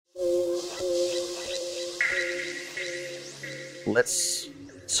let's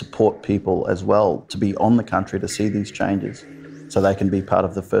support people as well to be on the country to see these changes so they can be part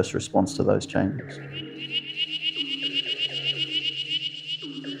of the first response to those changes.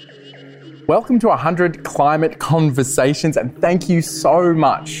 Welcome to 100 Climate Conversations, and thank you so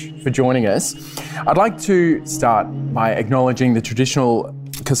much for joining us. I'd like to start by acknowledging the traditional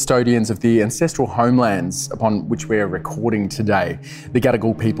custodians of the ancestral homelands upon which we are recording today, the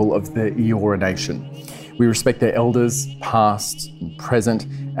Gadigal people of the Eora Nation. We respect their elders, past and present,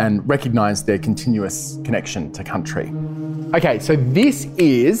 and recognise their continuous connection to country. Okay, so this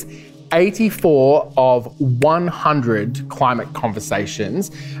is 84 of 100 climate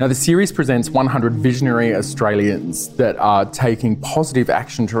conversations. Now, the series presents 100 visionary Australians that are taking positive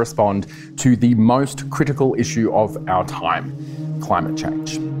action to respond to the most critical issue of our time, climate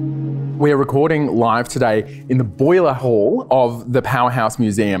change. We're recording live today in the boiler hall of the Powerhouse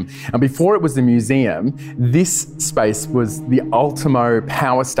Museum. And before it was the museum, this space was the Ultimo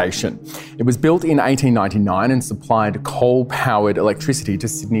Power Station. It was built in 1899 and supplied coal-powered electricity to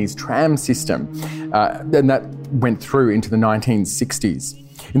Sydney's tram system. And that went through into the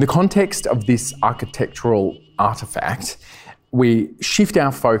 1960s. In the context of this architectural artefact, we shift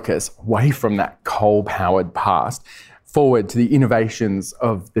our focus away from that coal-powered past forward to the innovations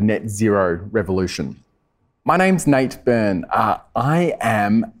of the net zero revolution. My name's Nate Byrne. I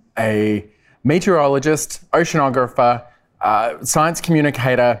am a meteorologist, oceanographer, science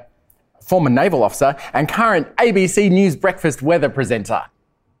communicator, former naval officer, and current ABC News breakfast weather presenter.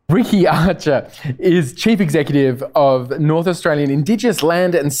 Ricky Archer is Chief Executive of North Australian Indigenous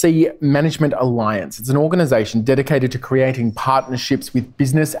Land and Sea Management Alliance. It's an organisation dedicated to creating partnerships with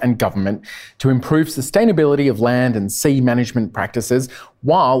business and government to improve sustainability of land and sea management practices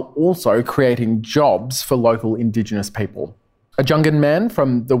while also creating jobs for local Indigenous people. A Jungan man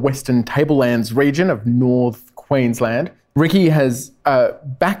from the Western Tablelands region of North Queensland, Ricky has a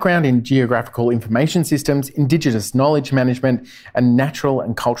background in geographical information systems, Indigenous knowledge management, and natural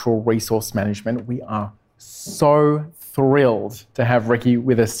and cultural resource management. We are so thrilled to have Ricky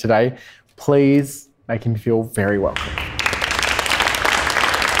with us today. Please make him feel very welcome.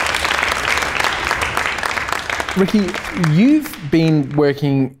 Ricky, you've been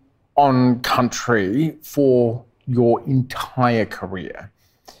working on country for your entire career.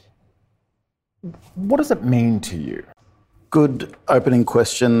 What does it mean to you? Good opening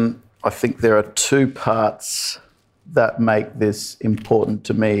question. I think there are two parts that make this important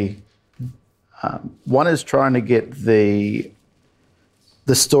to me. One is trying to get the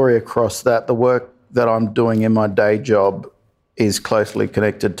story across that the work that I'm doing in my day job is closely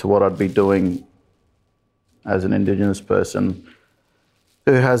connected to what I'd be doing as an Indigenous person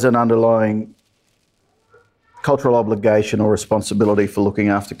who has an underlying cultural obligation or responsibility for looking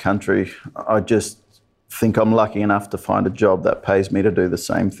after country. I just think I'm lucky enough to find a job that pays me to do the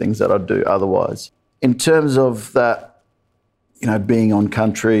same things that I'd do otherwise. In terms of that, being on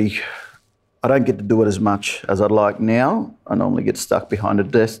country, I don't get to do it as much as I'd like now. I normally get stuck behind a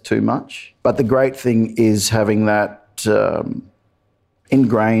desk too much. But the great thing is having that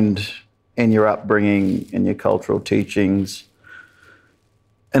ingrained in your upbringing, in your cultural teachings,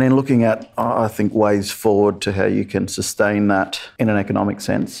 and in looking at, I think, ways forward to how you can sustain that in an economic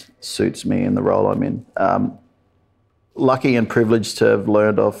sense suits me in the role I'm in. Lucky and privileged to have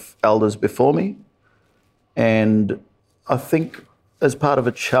learned off elders before me. And I think as part of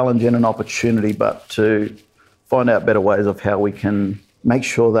a challenge and an opportunity, but to find out better ways of how we can make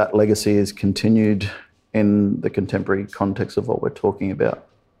sure that legacy is continued in the contemporary context of what we're talking about.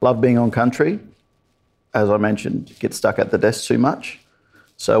 Love being on country. As I mentioned, get stuck at the desk too much.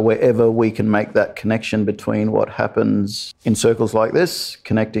 So wherever we can make that connection between what happens in circles like this,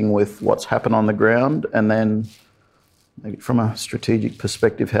 connecting with what's happened on the ground, and then maybe from a strategic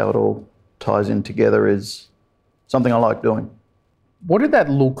perspective, how it all ties in together is something I like doing. What did that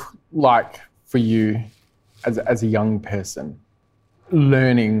look like for you as a young person,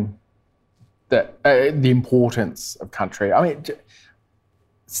 learning that the importance of country? I mean,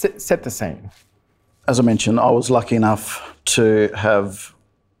 set the scene. As I mentioned, I was lucky enough to have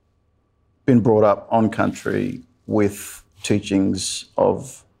been brought up on country with teachings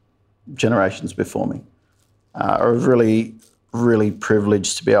of generations before me. I was really, really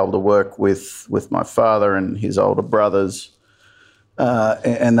privileged to be able to work with my father and his older brothers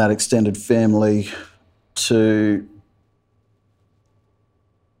and that extended family to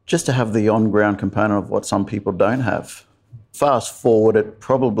just to have the on-ground component of what some people don't have. Fast forward, it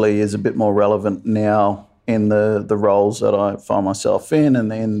probably is a bit more relevant now in the roles that I find myself in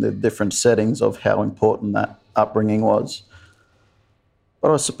and in the different settings of how important that upbringing was.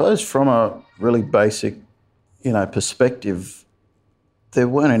 But I suppose from a really basic, perspective, there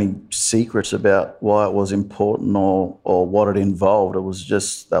weren't any secrets about why it was important or what it involved. It was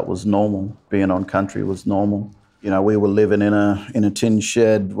just that was normal. Being on country was normal. You know, we were living in a tin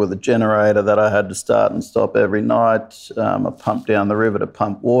shed with a generator that I had to start and stop every night. A pump down the river to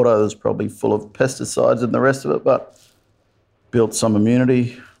pump water. It was probably full of pesticides and the rest of it, but built some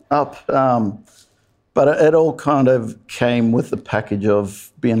immunity up. But it all kind of came with the package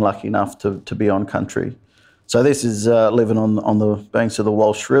of being lucky enough to be on country. So this is living on the banks of the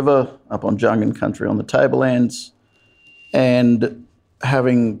Walsh River, up on Jungan country on the tablelands, and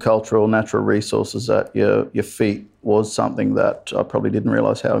having cultural natural resources at your feet was something that I probably didn't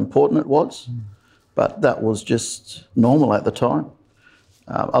realise how important it was, but that was just normal at the time.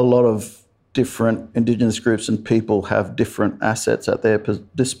 A lot of different Indigenous groups and people have different assets at their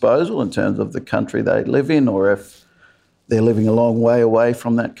disposal in terms of the country they live in, or if they're living a long way away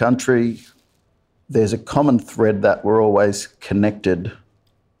from that country, there's a common thread that we're always connected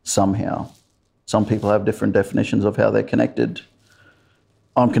somehow. Some people have different definitions of how they're connected.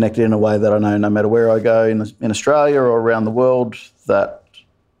 I'm connected in a way that I know no matter where I go in Australia or around the world, that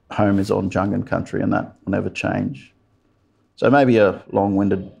home is on Jungan country and that will never change. So maybe a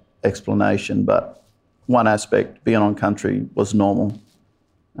long-winded explanation, but one aspect, being on country, was normal.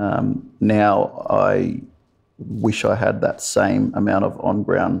 Now I wish I had that same amount of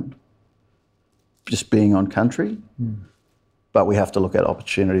on-ground just being on country, but we have to look at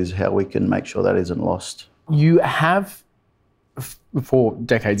opportunities, how we can make sure that isn't lost. You have, for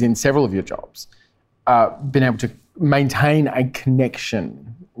decades in several of your jobs, been able to maintain a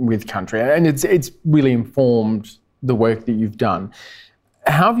connection with country, and it's really informed the work that you've done.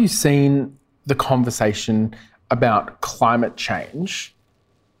 How have you seen the conversation about climate change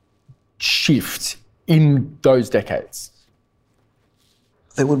shift in those decades?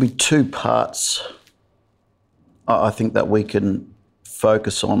 There would be two parts, I think, that we can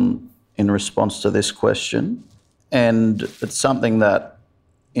focus on in response to this question. And it's something that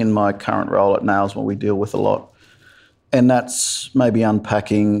in my current role at NAILSMA we deal with a lot. And that's maybe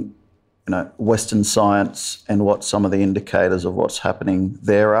unpacking, Western science and what some of the indicators of what's happening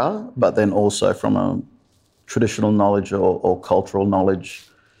there are, but then also from a traditional knowledge or cultural knowledge,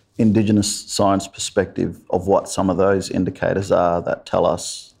 Indigenous science perspective of what some of those indicators are that tell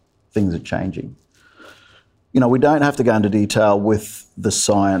us things are changing. We don't have to go into detail with the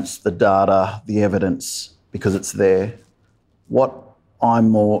science, the data, the evidence, because it's there. What I'm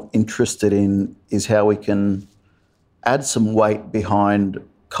more interested in is how we can add some weight behind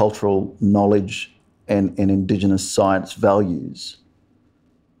cultural knowledge and Indigenous science values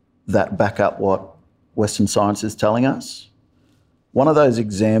that back up what Western science is telling us. One of those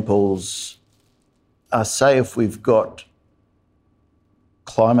examples, say if we've got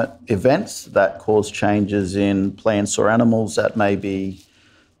climate events that cause changes in plants or animals that may be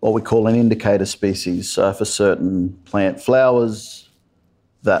what we call an indicator species. So if a certain plant flowers,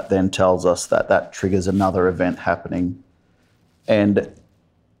 that then tells us that triggers another event happening. And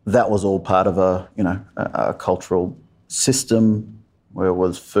that was all part of a cultural system where it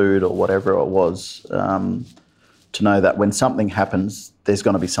was food or whatever it was, to know that when something happens, there's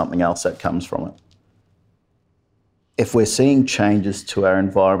going to be something else that comes from it. If we're seeing changes to our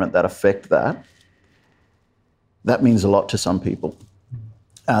environment that affect that, that means a lot to some people.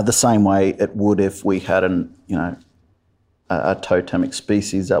 The same way it would if we had a totemic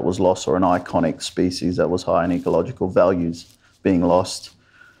species that was lost or an iconic species that was high in ecological values being lost.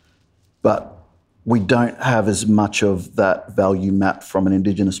 But we don't have as much of that value map from an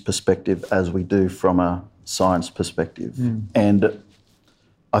Indigenous perspective as we do from a science perspective. And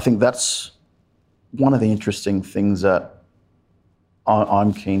I think that's one of the interesting things that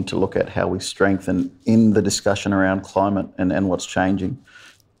I'm keen to look at, how we strengthen in the discussion around climate and what's changing.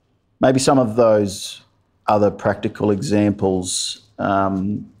 Maybe some of those other practical examples,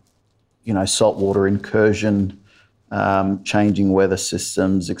 saltwater incursion, changing weather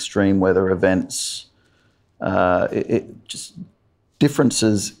systems, extreme weather events, just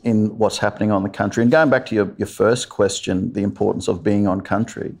differences in what's happening on the country. And going back to your first question, the importance of being on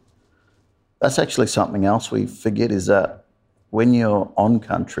country, that's actually something else we forget, is that when you're on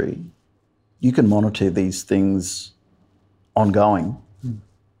country, you can monitor these things ongoing.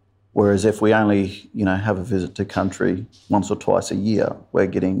 Whereas if we only, have a visit to country once or twice a year, we're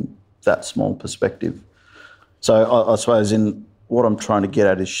getting that small perspective. So I suppose what I'm trying to get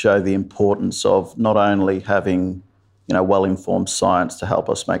at is show the importance of not only having, well-informed science to help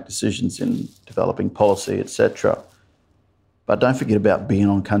us make decisions in developing policy, etc., but don't forget about being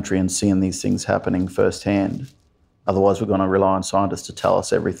on country and seeing these things happening firsthand. Otherwise, we're going to rely on scientists to tell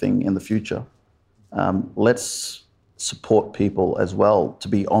us everything in the future. Let's support people as well to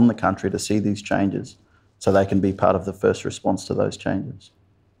be on the country to see these changes so they can be part of the first response to those changes.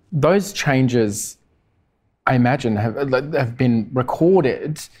 Those changes, I imagine, have been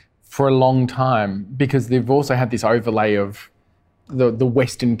recorded for a long time because they've also had this overlay of the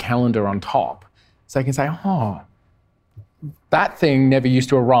Western calendar on top. So they can say, oh, that thing never used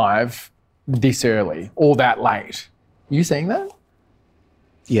to arrive this early or that late. Are you seeing that?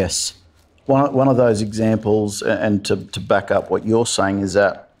 Yes. One of those examples, and to back up what you're saying, is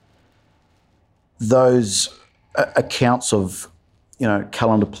that those accounts of,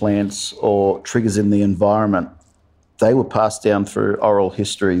 calendar plants or triggers in the environment, they were passed down through oral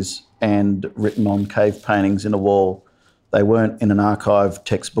histories and written on cave paintings in a wall. They weren't in an archive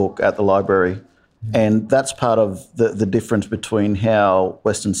textbook at the library. And that's part of the difference between how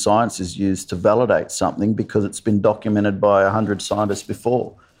Western science is used to validate something, because it's been documented by 100 scientists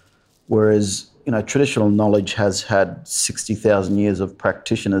before. Whereas, traditional knowledge has had 60,000 years of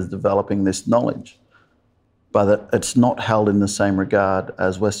practitioners developing this knowledge, but it's not held in the same regard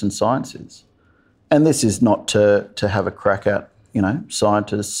as Western science is. And this is not to have a crack at,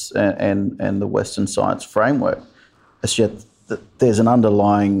 scientists and the Western science framework. It's yet that there's an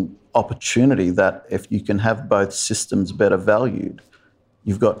underlying opportunity that if you can have both systems better valued,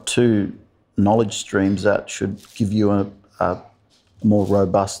 you've got two knowledge streams that should give you a more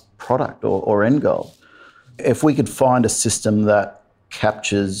robust product or end goal. If we could find a system that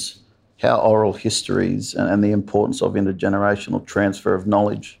captures how oral histories and the importance of intergenerational transfer of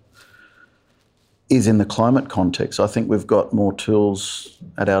knowledge is in the climate context, I think we've got more tools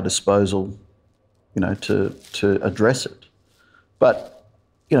at our disposal, to address it. But,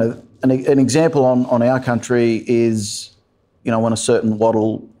 an example on our country is, when a certain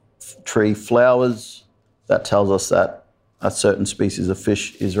wattle tree flowers, that tells us that a certain species of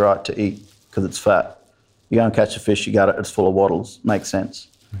fish is right to eat because it's fat. You go and catch a fish, you gut it, it's full of wattles. Makes sense.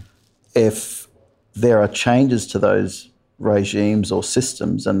 If there are changes to those regimes or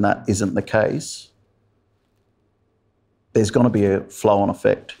systems and that isn't the case, there's going to be a flow-on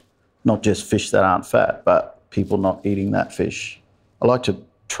effect, not just fish that aren't fat, but people not eating that fish. I like to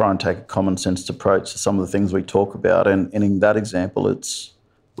try and take a common sense approach to some of the things we talk about, and in that example,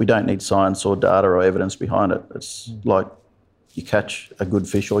 we don't need science or data or evidence behind it. It's like you catch a good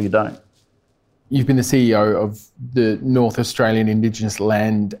fish or you don't. You've been the CEO of the North Australian Indigenous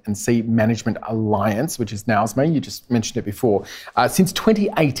Land and Sea Management Alliance, which is NALSMA. You just mentioned it before, since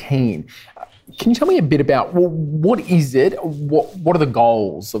 2018. Can you tell me a bit about what is it? What are the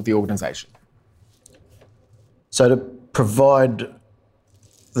goals of the organisation? So to provide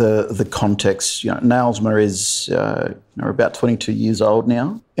the context, NALSMA is about 22 years old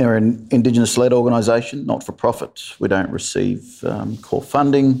now. We're an Indigenous-led organisation, not for profit. We don't receive core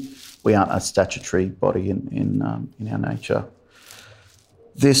funding. We aren't a statutory body in our nature.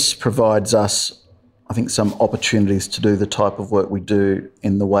 This provides us, I think, some opportunities to do the type of work we do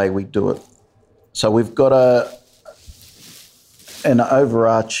in the way we do it. So we've got an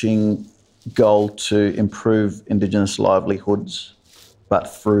overarching goal to improve Indigenous livelihoods,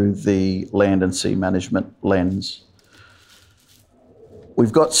 but through the land and sea management lens.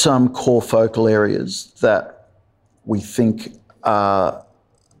 We've got some core focal areas that we think are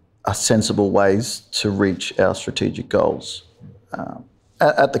sensible ways to reach our strategic goals.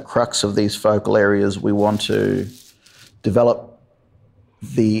 At the crux of these focal areas, we want to develop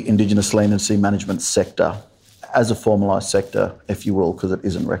the Indigenous land and sea management sector as a formalised sector, if you will, because it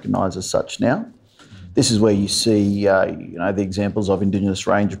isn't recognised as such now. This is where you see, the examples of Indigenous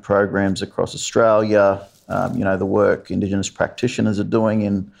range of programs across Australia, the work Indigenous practitioners are doing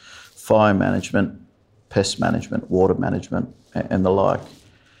in fire management, pest management, water management, and the like.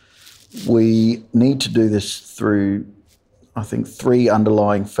 We need to do this through, I think, three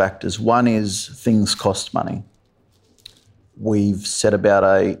underlying factors. One is things cost money. We've set about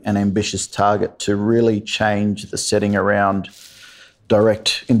an ambitious target to really change the setting around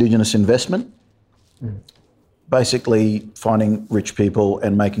direct Indigenous investment. Basically finding rich people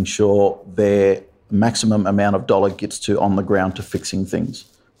and making sure their maximum amount of dollar gets to on the ground to fixing things,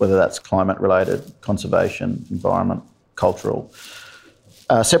 whether that's climate related, conservation, environment, cultural.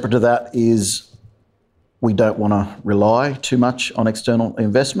 Separate to that is we don't want to rely too much on external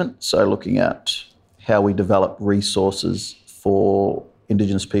investment, so looking at how we develop resources for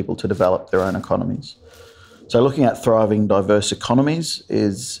Indigenous people to develop their own economies. So looking at thriving, diverse economies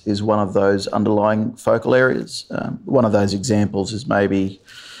is one of those underlying focal areas. One of those examples is maybe,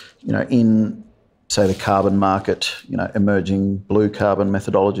 in, say, the carbon market, emerging blue carbon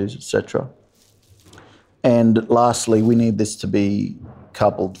methodologies, etc. And lastly, we need this to be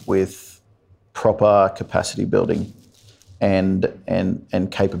coupled with proper capacity building.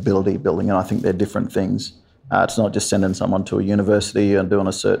 and capability building, and I think they're different things. It's not just sending someone to a university and doing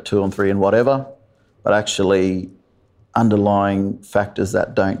a Cert 2 and 3 and whatever, but actually underlying factors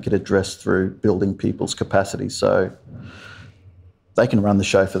that don't get addressed through building people's capacity so they can run the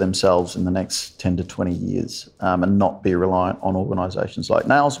show for themselves in the next 10 to 20 years and not be reliant on organisations like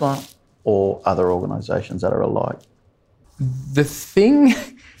NAILSMA or other organisations that are alike. The thing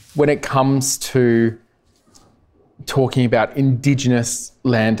when it comes to talking about Indigenous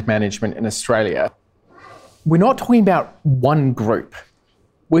land management in Australia, we're not talking about one group.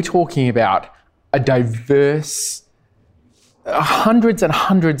 We're talking about a diverse, hundreds and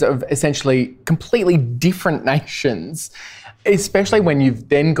hundreds of essentially completely different nations, especially when you've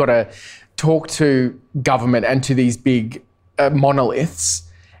then got to talk to government and to these big monoliths.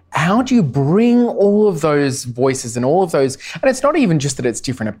 How do you bring all of those voices and all of those, and it's not even just that it's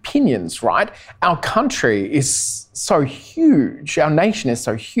different opinions, right? Our country is so huge, our nation is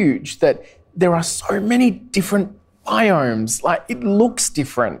so huge that there are so many different biomes, like it looks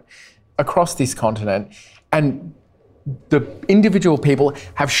different across this continent, and the individual people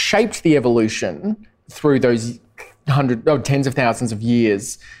have shaped the evolution through those tens of thousands of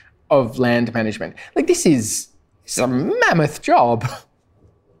years of land management. Like this is a mammoth job.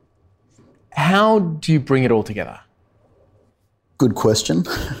 How do you bring it all together? Good question.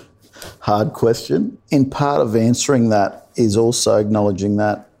 Hard question. And part of answering that is also acknowledging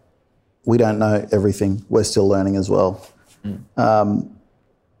that we don't know everything. We're still learning as well.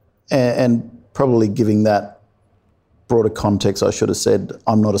 And probably giving that broader context, I should have said,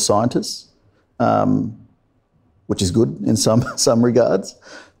 I'm not a scientist, which is good in some regards,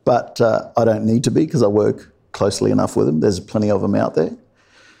 but I don't need to be because I work closely enough with them. There's plenty of them out there.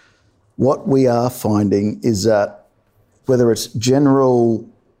 What we are finding is that whether it's general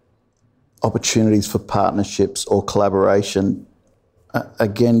opportunities for partnerships or collaboration,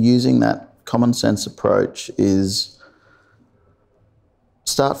 again, using that common sense approach is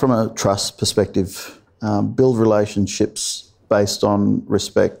start from a trust perspective, build relationships based on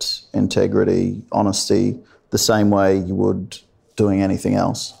respect, integrity, honesty, the same way you would doing anything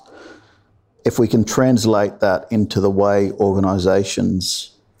else. If we can translate that into the way organisations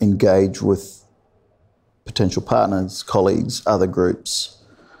engage with potential partners, colleagues, other groups,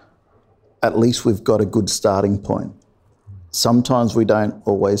 at least we've got a good starting point. Sometimes we don't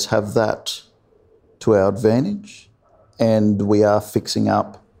always have that to our advantage, and we are fixing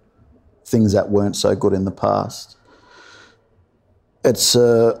up things that weren't so good in the past. It's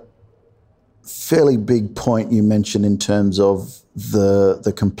a fairly big point you mentioned in terms of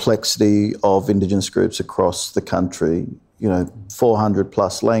the complexity of Indigenous groups across the country. 400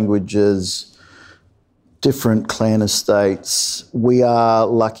 plus languages, different clan estates. We are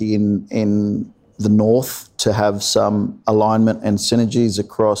lucky in the north to have some alignment and synergies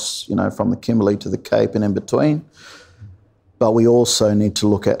across, from the Kimberley to the Cape and in between. But we also need to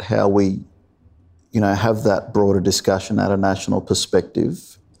look at how we, have that broader discussion at a national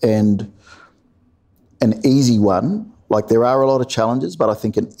perspective. And an easy one, like there are a lot of challenges, but I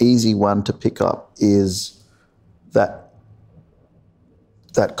think an easy one to pick up is that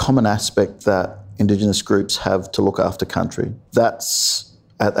common aspect that Indigenous groups have to look after country. That's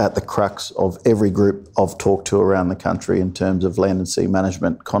at the crux of every group I've talked to around the country in terms of land and sea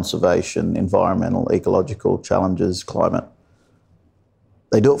management, conservation, environmental, ecological challenges, climate.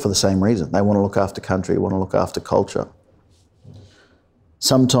 They do it for the same reason. They want to look after country, want to look after culture.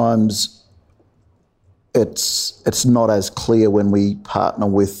 Sometimes it's not as clear when we partner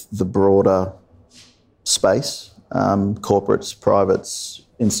with the broader space, corporates, privates,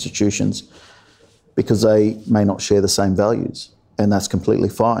 institutions, because they may not share the same values, and that's completely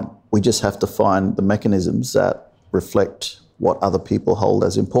fine. We just have to find the mechanisms that reflect what other people hold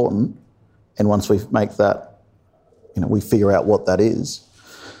as important, and once we make that, we figure out what that is,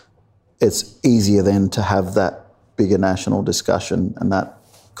 it's easier then to have that bigger national discussion and that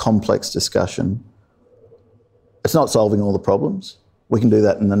complex discussion. It's not solving all the problems. We can do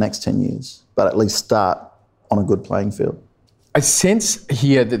that in the next 10 years, but at least start on a good playing field. I sense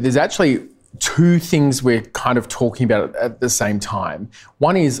here that there's actually two things we're kind of talking about at the same time.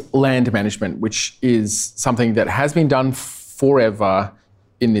 One is land management, which is something that has been done forever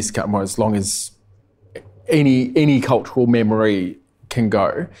in this country, as long as any cultural memory can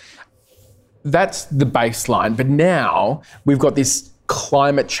go. That's the baseline. But now we've got this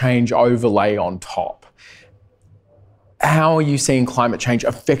climate change overlay on top. How are you seeing climate change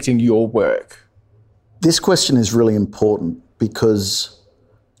affecting your work? This question is really important because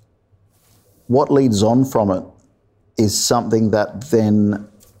what leads on from it is something that then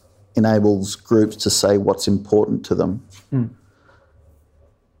enables groups to say what's important to them.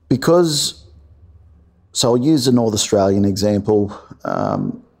 Because, so I'll use the North Australian example,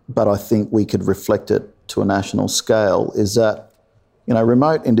 but I think we could reflect it to a national scale, is that,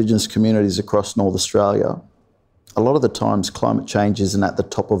 remote Indigenous communities across North Australia, a lot of the times climate change isn't at the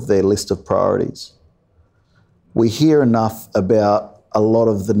top of their list of priorities. We hear enough about a lot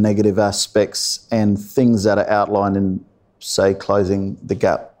of the negative aspects and things that are outlined in, say, Closing the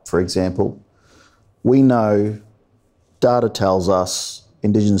Gap, for example. We know, data tells us,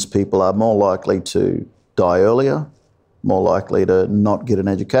 Indigenous people are more likely to die earlier, more likely to not get an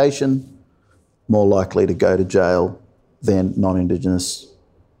education, more likely to go to jail than non-Indigenous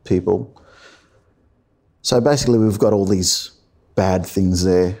people. So basically we've got all these bad things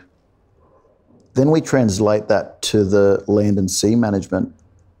there. Then we translate that to the land and sea management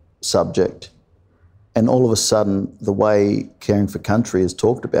subject, and all of a sudden the way caring for country is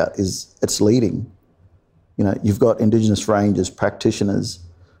talked about is it's leading. You've got Indigenous rangers, practitioners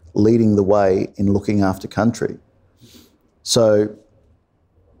leading the way in looking after country. So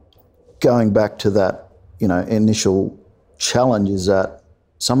going back to that, initial challenge is that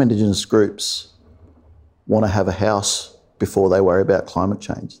some Indigenous groups want to have a house before they worry about climate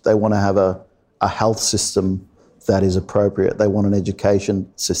change. They want to have a health system that is appropriate. They want an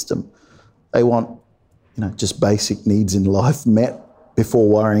education system. They want, just basic needs in life met before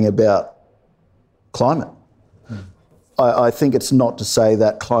worrying about climate. I think it's not to say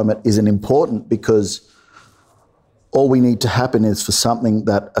that climate isn't important, because all we need to happen is for something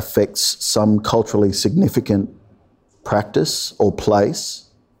that affects some culturally significant practice or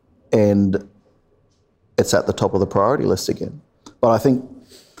place, and it's at the top of the priority list again. But I think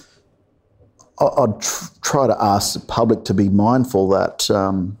I'd try to ask the public to be mindful that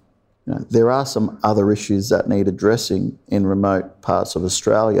there are some other issues that need addressing in remote parts of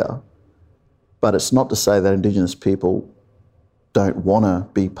Australia, but it's not to say that Indigenous people don't want to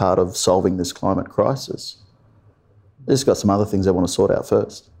be part of solving this climate crisis. They've just got some other things they want to sort out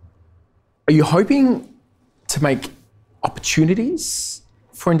first. Are you hoping to make opportunities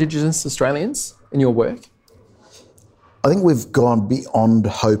for Indigenous Australians in your work? I think we've gone beyond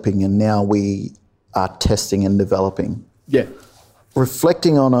hoping, and now we are testing and developing. Yeah.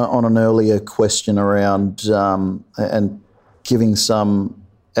 Reflecting on an earlier question around and giving some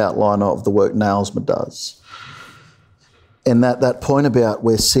outline of the work NAILSMA does, and that point about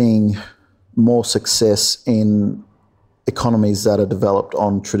we're seeing more success in economies that are developed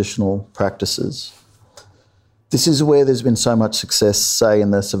on traditional practices. This is where there's been so much success, say,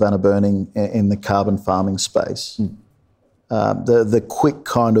 in the savanna burning, in the carbon farming space. The quick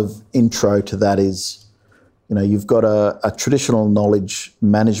kind of intro to that is, you've got a traditional knowledge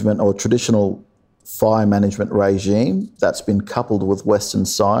management or traditional fire management regime that's been coupled with Western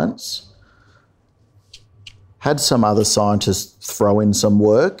science, had some other scientists throw in some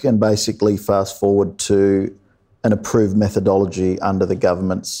work, and basically fast forward to an approved methodology under the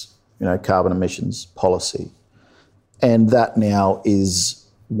government's, carbon emissions policy. And that now is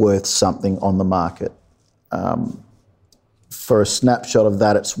worth something on the market. For a snapshot of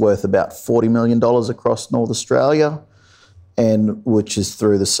that, it's worth about $40 million across North Australia, and which is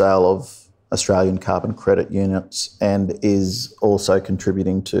through the sale of Australian carbon credit units, and is also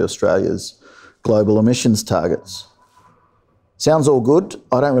contributing to Australia's global emissions targets. Sounds all good.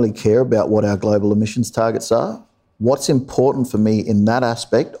 I don't really care about what our global emissions targets are. What's important for me in that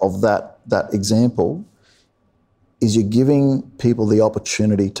aspect of that example is you're giving people the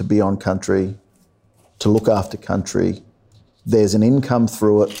opportunity to be on country, to look after country. There's an income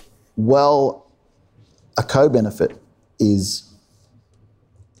through it. Well, a co-benefit is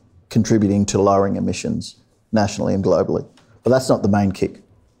contributing to lowering emissions nationally and globally. But that's not the main kick.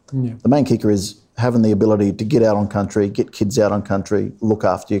 Yeah. The main kicker is having the ability to get out on country, get kids out on country, look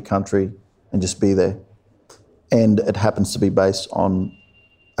after your country, and just be there. And it happens to be based on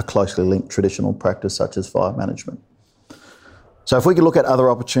a closely linked traditional practice such as fire management. So if we could look at other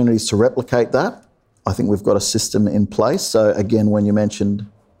opportunities to replicate that, I think we've got a system in place. So again, when you mentioned,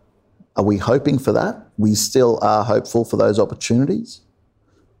 are we hoping for that? We still are hopeful for those opportunities,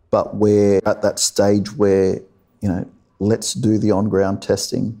 but we're at that stage where, let's do the on-ground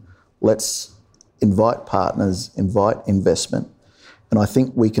testing. Let's invite partners, invite investment. And I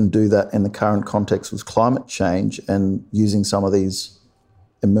think we can do that in the current context with climate change and using some of these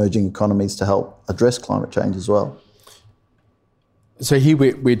emerging economies to help address climate change as well. So here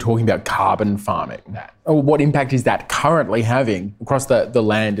we're talking about carbon farming. What impact is that currently having across the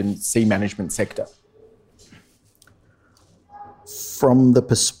land and sea management sector? From the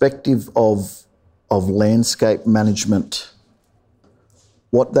perspective of landscape management,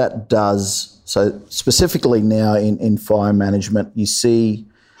 what that does, so specifically now in fire management, you see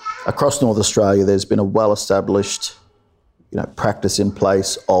across North Australia there's been a well-established practice in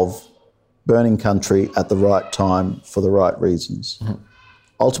place of burning country at the right time for the right reasons. Mm-hmm.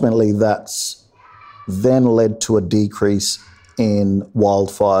 Ultimately, that's then led to a decrease in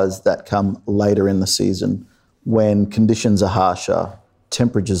wildfires that come later in the season when conditions are harsher,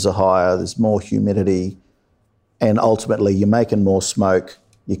 temperatures are higher, there's more humidity, and ultimately you're making more smoke,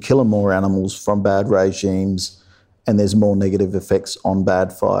 you're killing more animals from bad regimes, and there's more negative effects on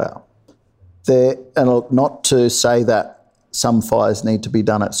bad fire. And look, not to say that some fires need to be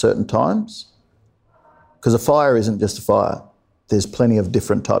done at certain times, because a fire isn't just a fire. There's plenty of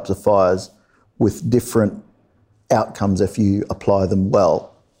different types of fires with different outcomes if you apply them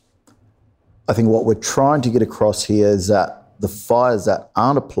well. I think what we're trying to get across here is that the fires that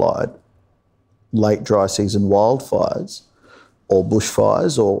aren't applied, late dry season wildfires or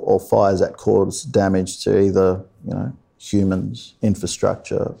bushfires or fires that cause damage to either humans,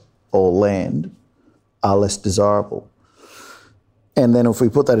 infrastructure or land, are less desirable. And then if we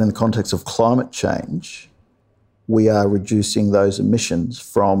put that in the context of climate change, we are reducing those emissions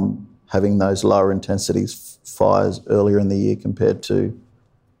from having those lower intensity fires earlier in the year compared to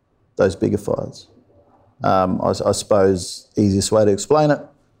those bigger fires. I suppose easiest way to explain it,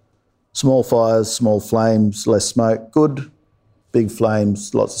 small fires, small flames, less smoke, good. Big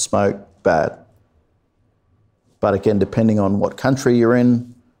flames, lots of smoke, bad. But again, depending on what country you're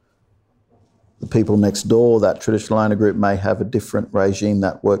in, the people next door, that traditional owner group may have a different regime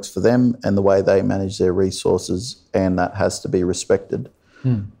that works for them and the way they manage their resources, and that has to be respected.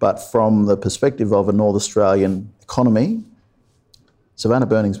 But from the perspective of a North Australian economy, savanna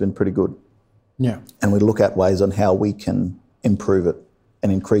burning's been pretty good. Yeah. And we look at ways on how we can improve it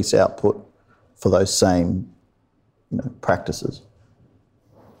and increase output for those same practices.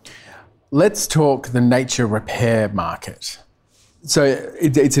 Let's talk the nature repair market. So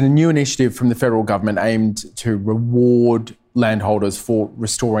it's a new initiative from the federal government aimed to reward landholders for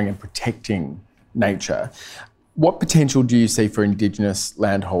restoring and protecting nature. What potential do you see for Indigenous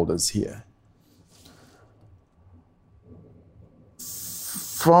landholders here?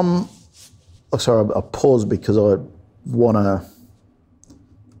 I'll pause because I want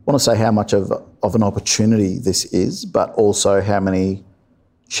to say how much of an opportunity this is, but also how many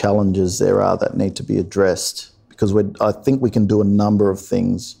challenges there are that need to be addressed, because I think we can do a number of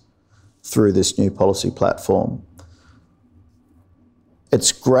things through this new policy platform.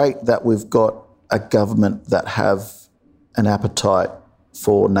 It's great that we've got a government that have an appetite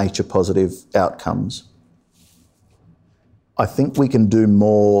for nature positive outcomes. I think we can do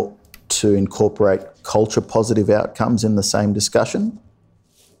more to incorporate culture positive outcomes in the same discussion,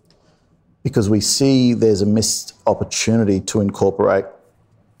 because we see there's a missed opportunity to incorporate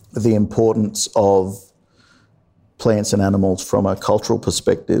the importance of plants and animals from a cultural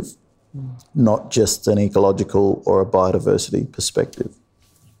perspective, not just an ecological or a biodiversity perspective.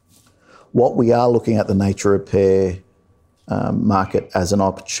 What we are looking at the nature repair market as an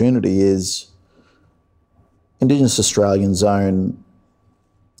opportunity is Indigenous Australians own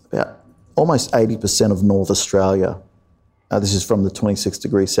about almost 80% of North Australia. This is from the 26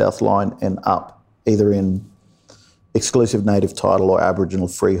 degree south line and up, either in exclusive native title or Aboriginal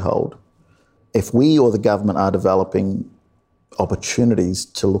freehold. If we or the government are developing opportunities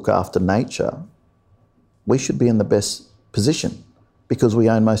to look after nature, we should be in the best position because we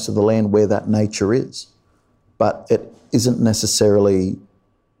own most of the land where that nature is. But it isn't necessarily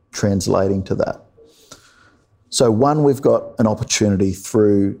translating to that. So one, we've got an opportunity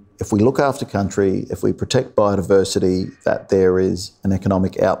through, if we look after country, if we protect biodiversity, that there is an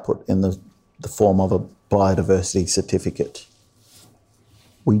economic output in the form of a biodiversity certificate.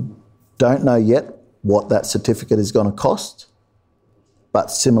 We don't know yet what that certificate is going to cost, but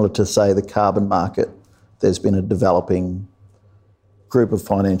similar to, say, the carbon market, there's been a developing group of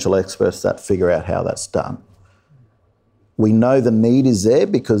financial experts that figure out how that's done. We know the need is there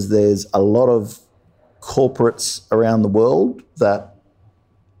because there's a lot of corporates around the world that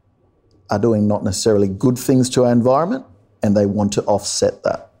are doing not necessarily good things to our environment, and they want to offset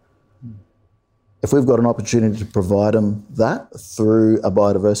that. If we've got an opportunity to provide them that through a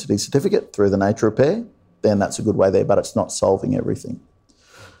biodiversity certificate, through the nature repair, then that's a good way there, but it's not solving everything.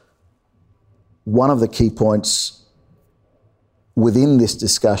 One of the key points within this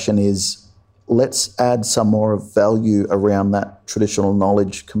discussion is let's add some more value around that traditional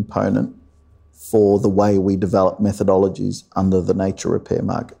knowledge component for the way we develop methodologies under the nature repair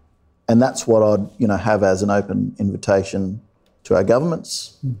market. And that's what I'd have as an open invitation to our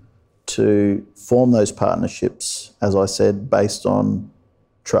governments to form those partnerships, as I said, based on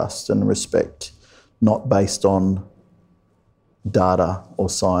trust and respect, not based on data or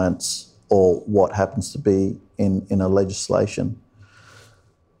science or what happens to be in a legislation.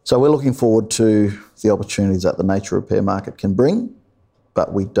 So we're looking forward to the opportunities that the nature repair market can bring,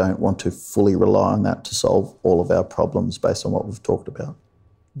 but we don't want to fully rely on that to solve all of our problems based on what we've talked about.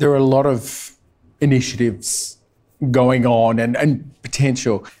 There are a lot of initiatives going on and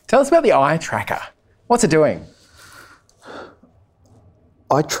potential. Tell us about the eye tracker. What's it doing?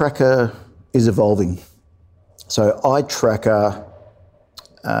 Eye tracker is evolving. So eye tracker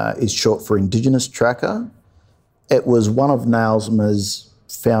is short for Indigenous tracker. It was one of NAILSMA's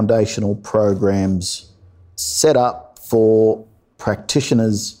foundational programs set up for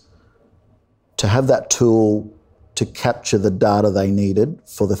practitioners to have that tool to capture the data they needed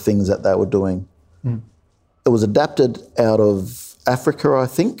for the things that they were doing. It was adapted out of Africa, I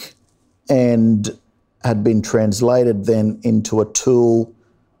think, and had been translated then into a tool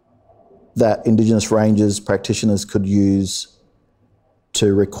that Indigenous rangers, practitioners could use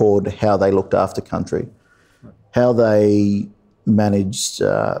to record how they looked after country, how they managed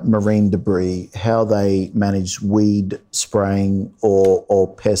marine debris, how they managed weed spraying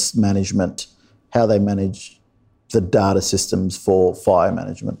or pest management, how they managed the data systems for fire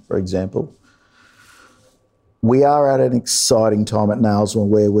management, for example. We are at an exciting time at NAILSMA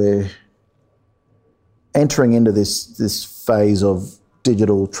where we're entering into this phase of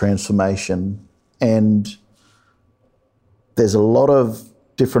digital transformation, and there's a lot of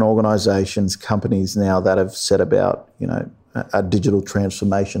different organisations, companies now that have set about, a digital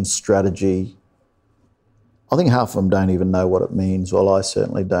transformation strategy. I think half of them don't even know what it means. Well, I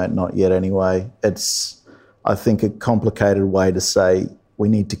certainly don't, not yet anyway. It's, I think, a complicated way to say we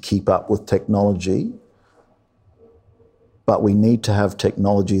need to keep up with technology, but we need to have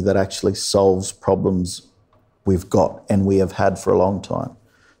technology that actually solves problems we've got and we have had for a long time.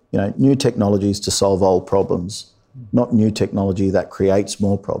 New technologies to solve old problems, not new technology that creates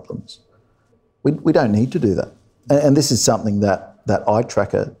more problems. We don't need to do that. And this is something that Eye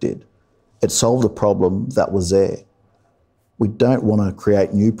Tracker did. It solved a problem that was there. We don't want to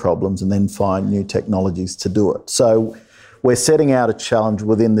create new problems and then find new technologies to do it. So we're setting out a challenge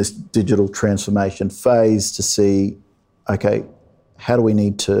within this digital transformation phase to see, okay, how do we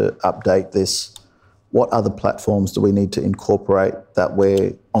need to update this? What other platforms do we need to incorporate that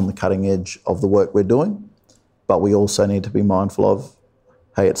we're on the cutting edge of the work we're doing? But we also need to be mindful of,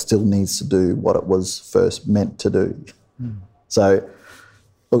 hey, it still needs to do what it was first meant to do. So,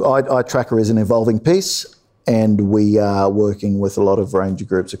 look, Eye Tracker is an evolving piece, and we are working with a lot of ranger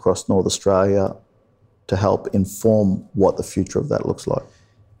groups across North Australia to help inform what the future of that looks like.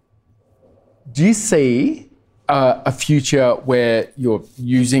 Do you see a future where you're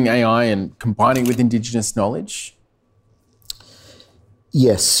using AI and combining with Indigenous knowledge?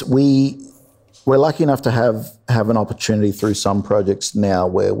 Yes, we're lucky enough to have an opportunity through some projects now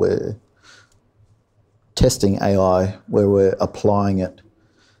where we're testing AI, where we're applying it.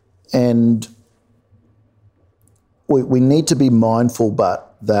 And we need to be mindful,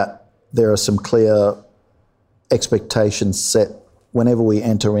 but that there are some clear expectations set whenever we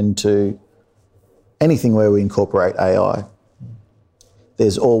enter into anything where we incorporate AI.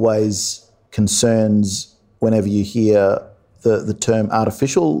 There's always concerns whenever you hear the term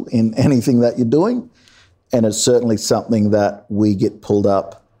artificial in anything that you're doing, and it's certainly something that we get pulled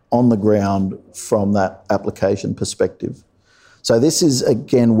up on the ground from that application perspective. So this is,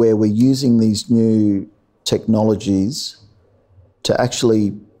 again, where we're using these new technologies to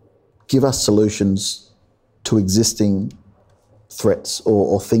actually give us solutions to existing threats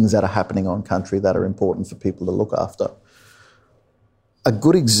or things that are happening on country that are important for people to look after. A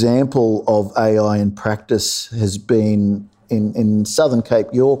good example of AI in practice has been in Southern Cape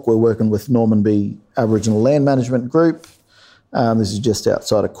York. We're working with Normanby Aboriginal Land Management Group. This is just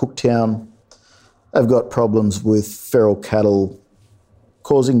outside of Cooktown. They've got problems with feral cattle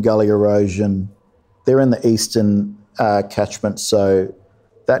causing gully erosion. They're in the eastern catchment, so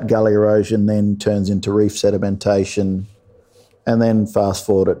that gully erosion then turns into reef sedimentation, and then fast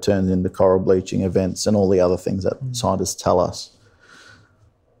forward, it turns into coral bleaching events and all the other things that scientists tell us.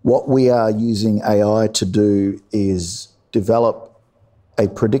 What we are using AI to do is develop a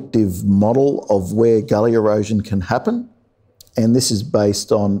predictive model of where gully erosion can happen, and this is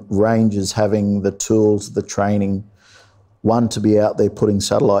based on rangers having the tools, the training, one, to be out there putting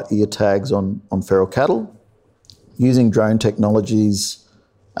satellite ear tags on feral cattle, using drone technologies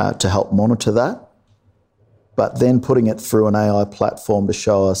to help monitor that, but then putting it through an AI platform to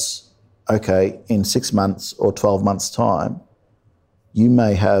show us, okay, in 6 months or 12 months' time, you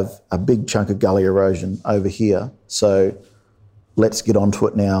may have a big chunk of gully erosion over here. So let's get onto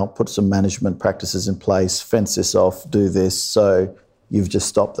it now, put some management practices in place, fence this off, do this, so you've just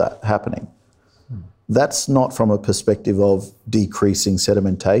stopped that happening. That's not from a perspective of decreasing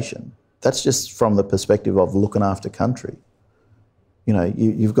sedimentation. That's just from the perspective of looking after country. You know,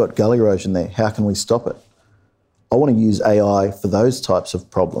 you've got gully erosion there. How can we stop it? I want to use AI for those types of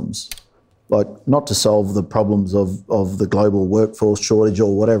problems, like not to solve the problems of the global workforce shortage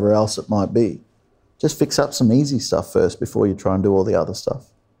or whatever else it might be. Just fix up some easy stuff first before you try and do all the other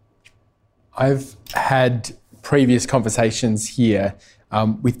stuff. I've had previous conversations here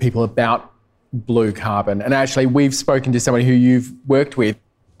with people about blue carbon, and actually we've spoken to somebody who you've worked with,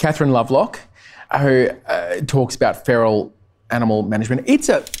 Catherine Lovelock, who talks about feral animal management. It's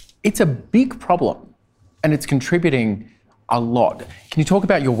a big problem and it's contributing a lot. Can you talk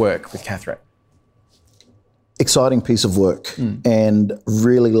about your work with Catherine? Exciting piece of work, and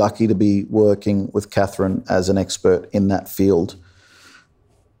really lucky to be working with Catherine as an expert in that field.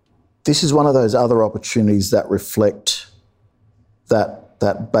 This is one of those other opportunities that reflect that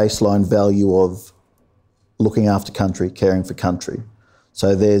baseline value of looking after country, caring for country.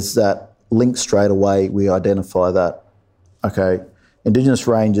 So there's that link straight away. We identify that, okay, Indigenous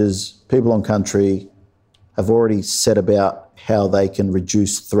rangers, people on country have already set about how they can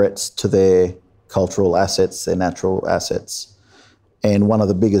reduce threats to their cultural assets, their natural assets. And one of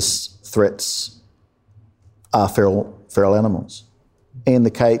the biggest threats are feral animals. In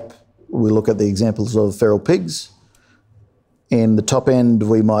the Cape, we look at the examples of feral pigs. In the top end,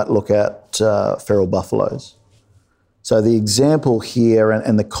 we might look at feral buffaloes. So the example here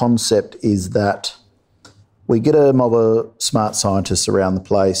and the concept is that we get a mob of smart scientists around the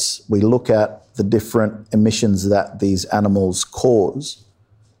place. We look at the different emissions that these animals cause,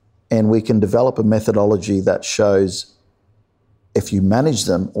 and we can develop a methodology that shows if you manage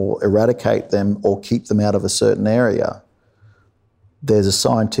them or eradicate them or keep them out of a certain area, there's a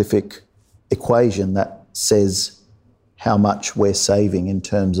scientific equation that says how much we're saving in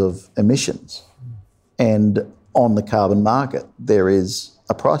terms of emissions. And on the carbon market, there is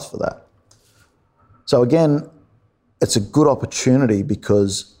a price for that. So again, it's a good opportunity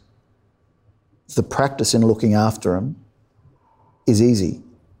because the practice in looking after them is easy.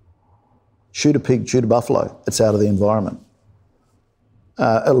 Shoot a pig, shoot a buffalo, it's out of the environment.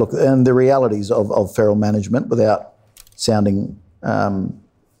 Look, and the realities of feral management, without sounding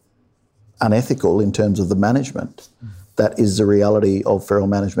unethical in terms of the management, that is the reality of feral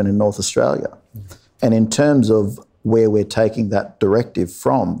management in North Australia. And in terms of where we're taking that directive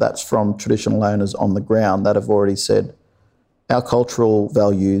from, that's from traditional owners on the ground that have already said our cultural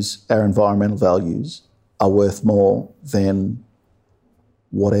values, our environmental values are worth more than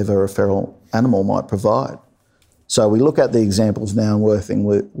whatever a feral animal might provide. So we look at the examples now working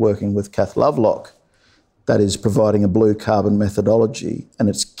with Kath Lovelock that is providing a blue carbon methodology, and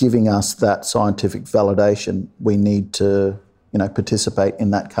it's giving us that scientific validation we need to, participate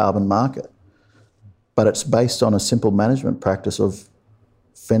in that carbon market. But it's based on a simple management practice of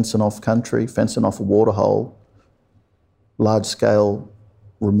fencing off country, fencing off a waterhole, large-scale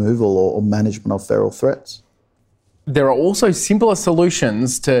removal or management of feral threats. There are also simpler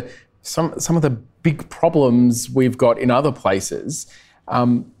solutions to some of the big problems we've got in other places,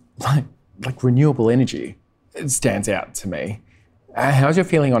 like renewable energy. It stands out to me. How's your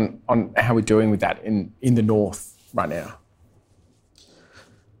feeling on how we're doing with that in the north right now?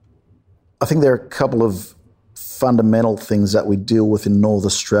 I think there are a couple of fundamental things that we deal with in North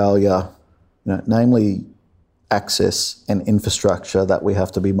Australia, namely access and infrastructure that we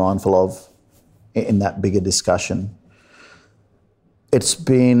have to be mindful of in that bigger discussion. It's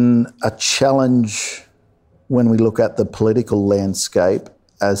been a challenge when we look at the political landscape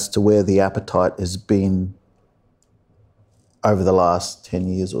as to where the appetite has been over the last 10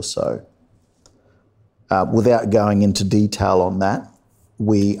 years or so. Without going into detail on that,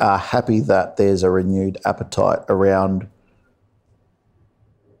 we are happy that there's a renewed appetite around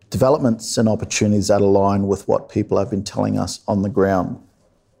developments and opportunities that align with what people have been telling us on the ground.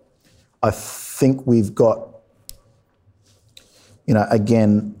 I think we've got,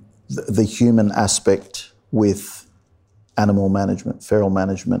 again, the human aspect with animal management, feral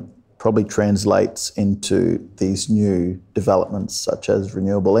management, probably translates into these new developments such as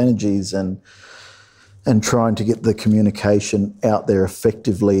renewable energies and trying to get the communication out there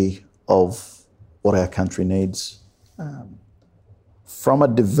effectively of what our country needs. From a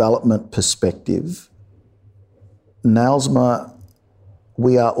development perspective, NAILSMA,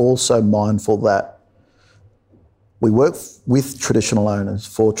 we are also mindful that we work with traditional owners,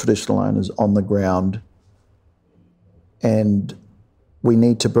 for traditional owners on the ground, and We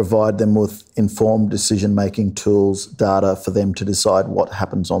need to provide them with informed decision-making tools, data for them to decide what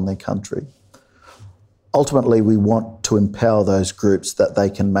happens on their country. Ultimately, we want to empower those groups that they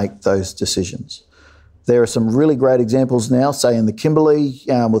can make those decisions. There are some really great examples now, say in the Kimberley,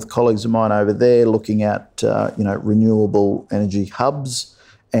 with colleagues of mine over there looking at renewable energy hubs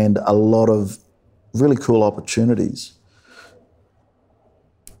and a lot of really cool opportunities.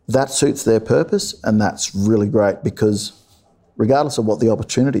 That suits their purpose, and that's really great because regardless of what the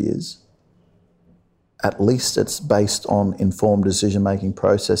opportunity is, at least it's based on informed decision-making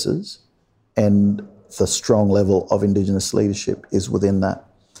processes, and the strong level of Indigenous leadership is within that.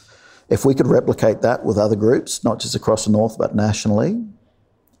 If we could replicate that with other groups, not just across the north but nationally,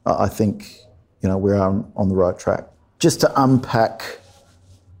 I think we're on the right track. Just to unpack,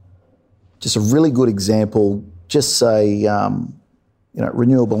 just a really good example, just say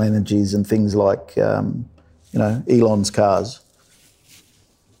renewable energies and things like Elon's cars.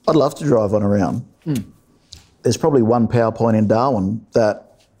 I'd love to drive one around. There's probably one power point in Darwin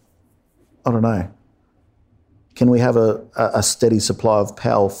that, I don't know, can we have a steady supply of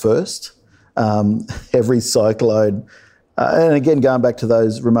power first? Every cyclone, and again, going back to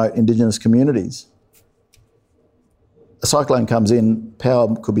those remote Indigenous communities, a cyclone comes in,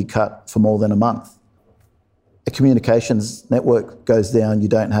 power could be cut for more than a month. A communications network goes down, you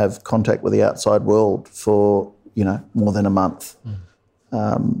don't have contact with the outside world for, more than a month.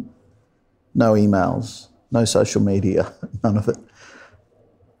 No emails, no social media, none of it.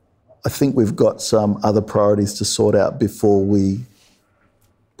 I think we've got some other priorities to sort out before we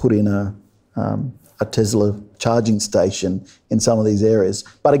put in a Tesla charging station in some of these areas.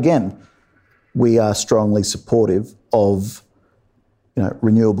 But again, we are strongly supportive of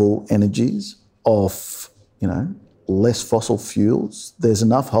renewable energies, of less fossil fuels. There's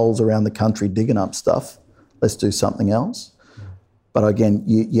enough holes around the country digging up stuff. Let's do something else. But again,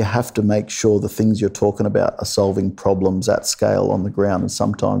 you have to make sure the things you're talking about are solving problems at scale on the ground, and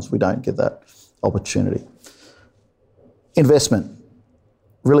sometimes we don't get that opportunity. Investment,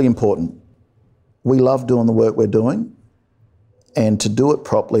 really important. We love doing the work we're doing, and to do it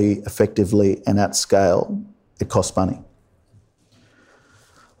properly, effectively and at scale, it costs money.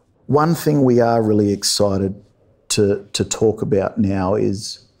 One thing we are really excited to talk about now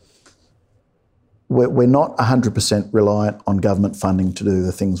is we're not 100% reliant on government funding to do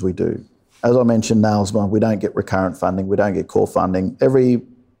the things we do. As I mentioned, NAILSMA, we don't get recurrent funding, we don't get core funding. Every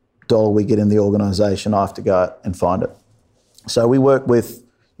dollar we get in the organisation, I have to go out and find it. So we work with,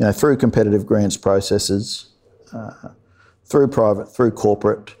 through competitive grants processes, through private, through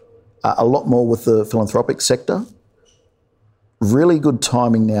corporate, a lot more with the philanthropic sector. Really good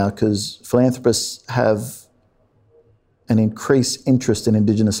timing now because philanthropists have an increased interest in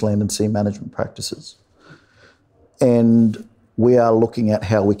Indigenous land and sea management practices. And we are looking at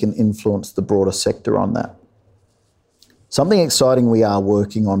how we can influence the broader sector on that. Something exciting we are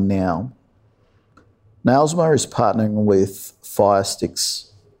working on now, NAILSMA is partnering with Fire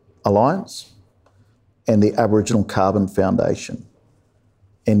Sticks Alliance and the Aboriginal Carbon Foundation.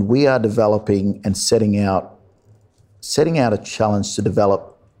 And we are developing and setting out a challenge to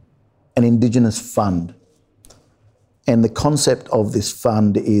develop an Indigenous fund. And the concept of this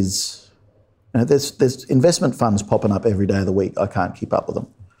fund is, there's investment funds popping up every day of the week. I can't keep up with them.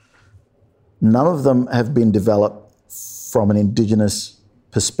 None of them have been developed from an Indigenous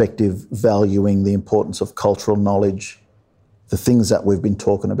perspective, valuing the importance of cultural knowledge, the things that we've been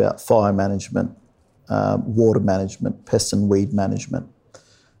talking about, fire management, water management, pest and weed management,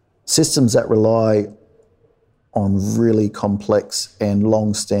 systems that rely on really complex and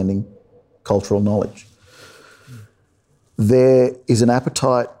long-standing cultural knowledge. There is an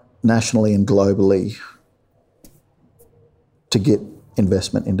appetite nationally and globally to get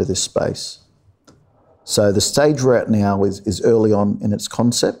investment into this space. So the stage we're at now is early on in its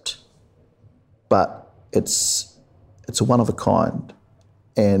concept, but it's a one of a kind.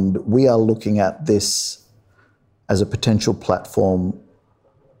 And we are looking at this as a potential platform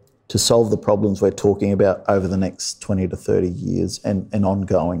to solve the problems we're talking about over the next 20 to 30 years and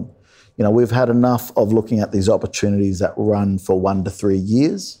ongoing. We've had enough of looking at these opportunities that run for 1 to 3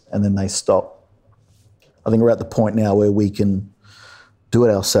 years and then they stop. I think we're at the point now where we can do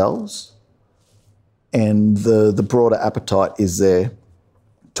it ourselves, and the broader appetite is there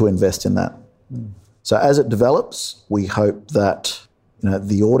to invest in that. So as it develops, we hope that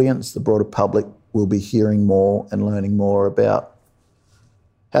the audience, the broader public, will be hearing more and learning more about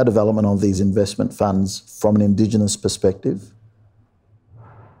how development of these investment funds from an Indigenous perspective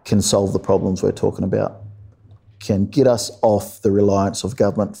can solve the problems we're talking about, can get us off the reliance of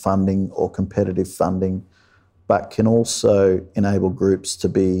government funding or competitive funding but can also enable groups to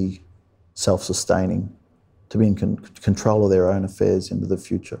be self-sustaining, to be in control of their own affairs into the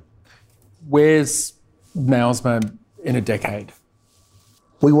future. Where's NAUSMA in a decade?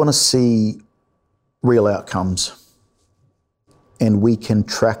 We want to see real outcomes, and we can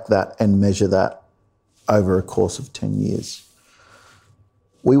track that and measure that over a course of 10 years.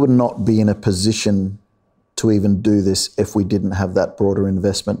 We would not be in a position to even do this if we didn't have that broader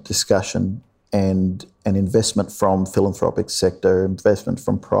investment discussion and an investment from philanthropic sector, investment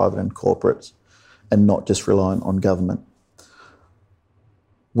from private and corporates, and not just reliant on government.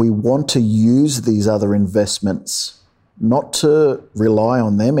 We want to use these other investments not to rely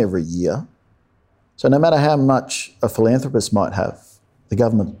on them every year. So no matter how much a philanthropist might have, the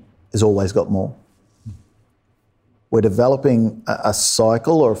government has always got more. We're developing a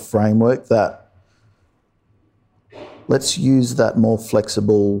cycle or a framework that let's use that more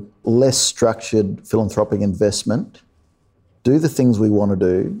flexible, less structured philanthropic investment, do the things we want to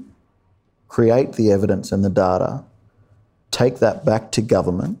do, create the evidence and the data, take that back to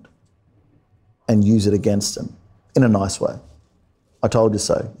government and use it against them in a nice way. I told you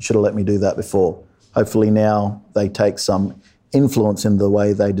so. You should have let me do that before. Hopefully now they take some influence in the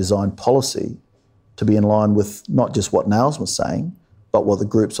way they design policy to be in line with not just what NAUS was saying, but what the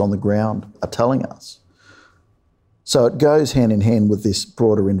groups on the ground are telling us. So it goes hand in hand with this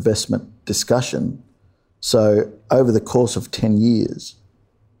broader investment discussion. So over the course of 10 years,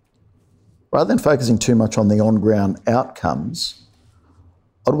 rather than focusing too much on the on-ground outcomes,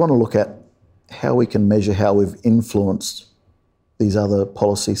 I'd want to look at how we can measure how we've influenced these other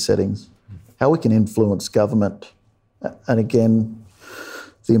policy settings, how we can influence government, and again,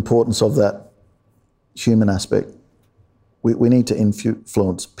 the importance of that human aspect. We need to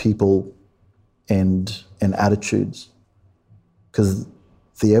influence people and attitudes, because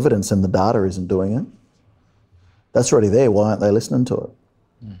the evidence and the data isn't doing it. That's already there. Why aren't they listening to it?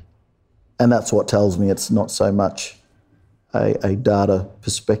 Mm. And that's what tells me it's not so much a data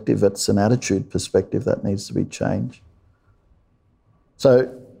perspective, it's an attitude perspective that needs to be changed.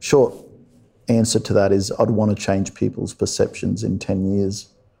 So short answer to that is I'd want to change people's perceptions in 10 years,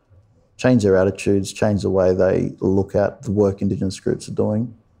 change their attitudes, change the way they look at the work Indigenous groups are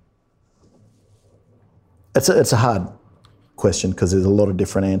doing. It's a hard question because there's a lot of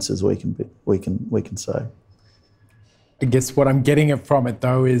different answers we can say. I guess what I'm getting from it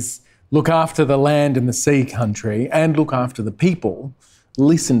though is look after the land and the sea country and look after the people,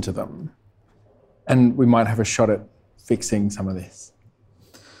 listen to them, and we might have a shot at fixing some of this.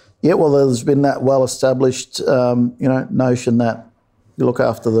 Yeah, well, there's been that well-established notion that you look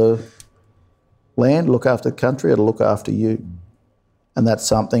after the land, look after the country, it'll look after you. And that's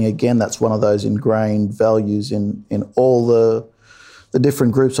something, again, that's one of those ingrained values in all the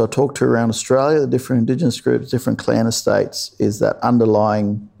different groups I talk to around Australia, the different Indigenous groups, different clan estates, is that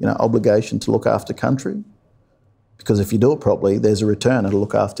underlying obligation to look after country. Because if you do it properly, there's a return, it'll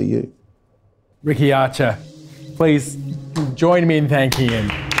look after you. Ricky Archer, please join me in thanking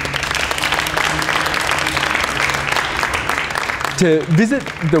him. To visit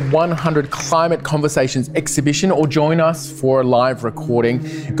the 100 Climate Conversations exhibition or join us for a live recording,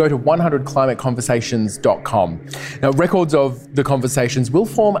 go to 100climateconversations.com. Now, records of the conversations will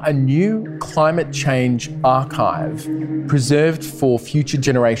form a new climate change archive preserved for future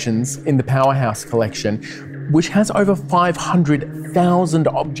generations in the Powerhouse collection, which has over 500,000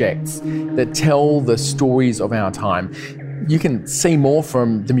 objects that tell the stories of our time. You can see more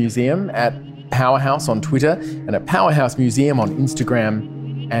from the museum at Powerhouse on Twitter and at Powerhouse Museum on Instagram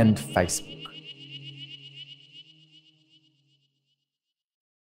and Facebook.